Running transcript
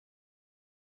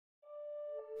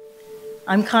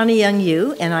I'm Connie Young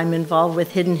Yu, and I'm involved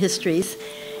with Hidden Histories.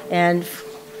 And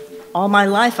all my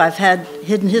life I've had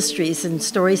hidden histories and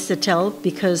stories to tell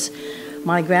because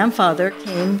my grandfather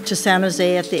came to San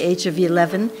Jose at the age of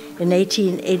 11 in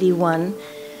 1881.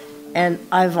 And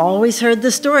I've always heard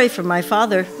the story from my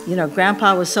father. You know,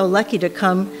 Grandpa was so lucky to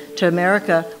come to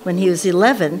America when he was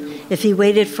 11. If he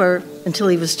waited until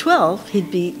he was 12, he'd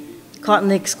be caught in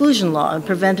the exclusion law and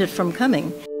prevented from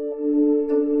coming.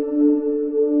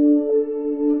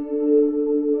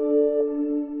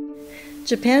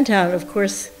 Japantown, of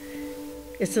course,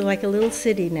 is like a little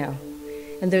city now.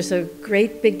 And there's a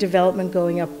great big development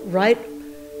going up right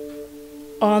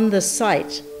on the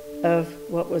site of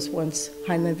what was once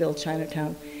Heinlenville,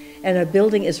 Chinatown. And a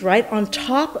building is right on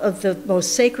top of the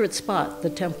most sacred spot, the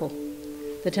temple.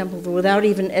 The temple, without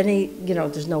even any,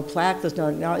 there's no plaque, it's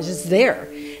just there.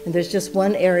 And there's just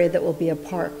one area that will be a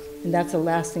park, and that's the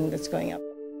last thing that's going up.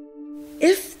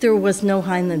 If there was no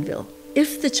Heinlenville,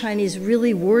 if the Chinese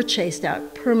really were chased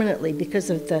out permanently because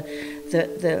of the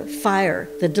fire,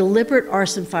 the deliberate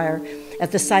arson fire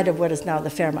at the site of what is now the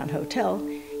Fairmont Hotel,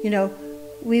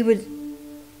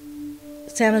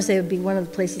 San Jose would be one of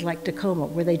the places like Tacoma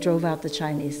where they drove out the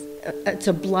Chinese. It's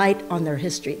a blight on their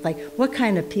history. Like, what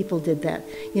kind of people did that?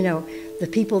 The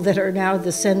people that are now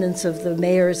descendants of the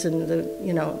mayors and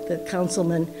the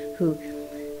councilmen who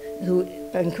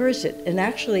encouraged it. And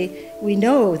actually, we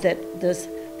know that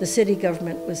the city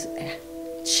government was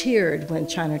cheered when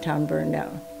Chinatown burned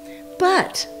down.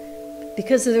 But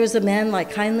because there was a man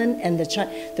like Heinlein and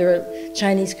there are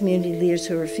Chinese community leaders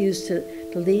who refused to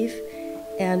leave,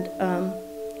 and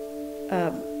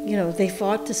they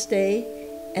fought to stay,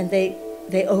 and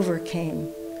they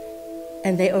overcame.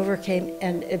 And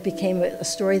it became a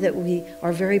story that we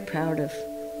are very proud of.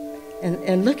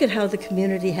 And look at how the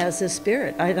community has this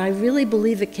spirit. I really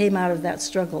believe it came out of that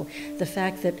struggle. The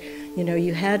fact that,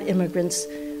 you had immigrants,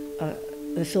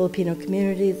 the Filipino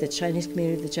community, the Chinese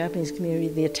community, the Japanese community,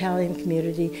 the Italian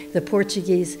community, the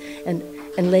Portuguese, and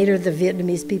later the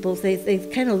Vietnamese people. They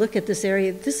kind of look at this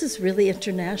area, this is really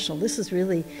international. This is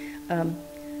really,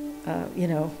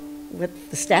 what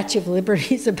the Statue of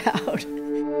Liberty is about.